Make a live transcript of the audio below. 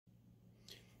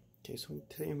Okay, so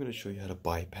today I'm going to show you how to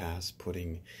bypass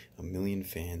putting a million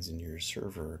fans in your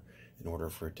server in order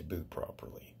for it to boot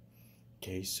properly.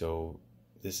 Okay, so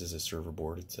this is a server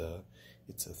board. It's a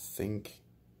Think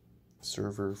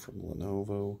server from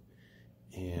Lenovo,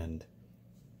 and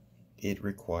it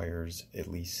requires at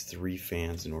least 3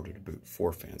 fans in order to boot.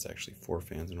 4 fans, actually, 4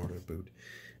 fans in order to boot.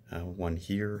 One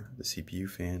here, the CPU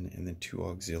fan, and then 2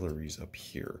 auxiliaries up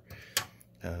here.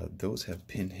 Those have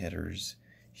pin headers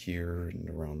here and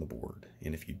around the board,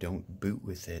 and if you don't boot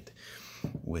with it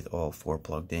with all 4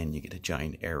 plugged in, you get a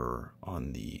giant error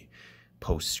on the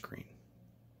post screen.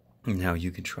 Now you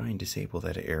can try and disable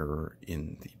that error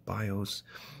in the BIOS.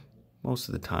 Most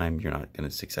of the time you're not going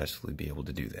to successfully be able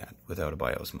to do that without a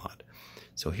BIOS mod.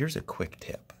 So here's a quick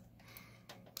tip.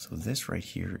 So this right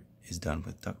here is done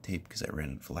with duct tape because I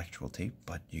ran it with electrical tape,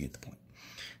 but you get the point.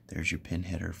 There's your pin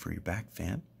header for your back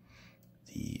fan.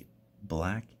 The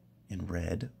black and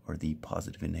red are the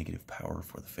positive and negative power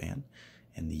for the fan,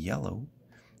 and the yellow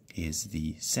is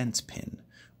the sense pin,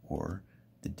 or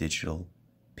the digital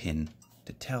pin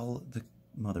to tell the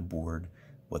motherboard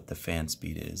what the fan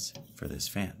speed is for this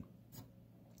fan.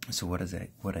 So what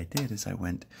I did is I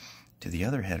went to the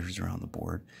other headers around the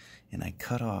board and I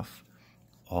cut off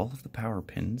all of the power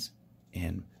pins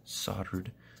and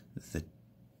soldered the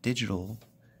digital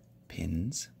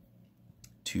pins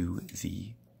to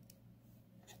the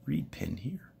read pin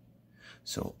here.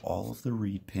 So all of the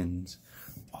read pins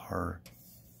are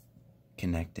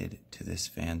connected to this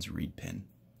fan's read pin.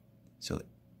 So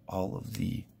all of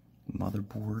the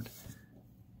motherboard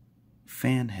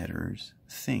fan headers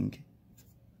think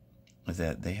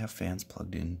that they have fans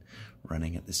plugged in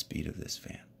running at the speed of this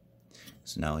fan.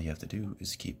 So now all you have to do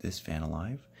is keep this fan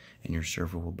alive, and your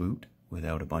server will boot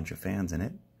without a bunch of fans in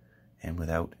it and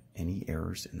without any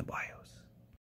errors in the BIOS.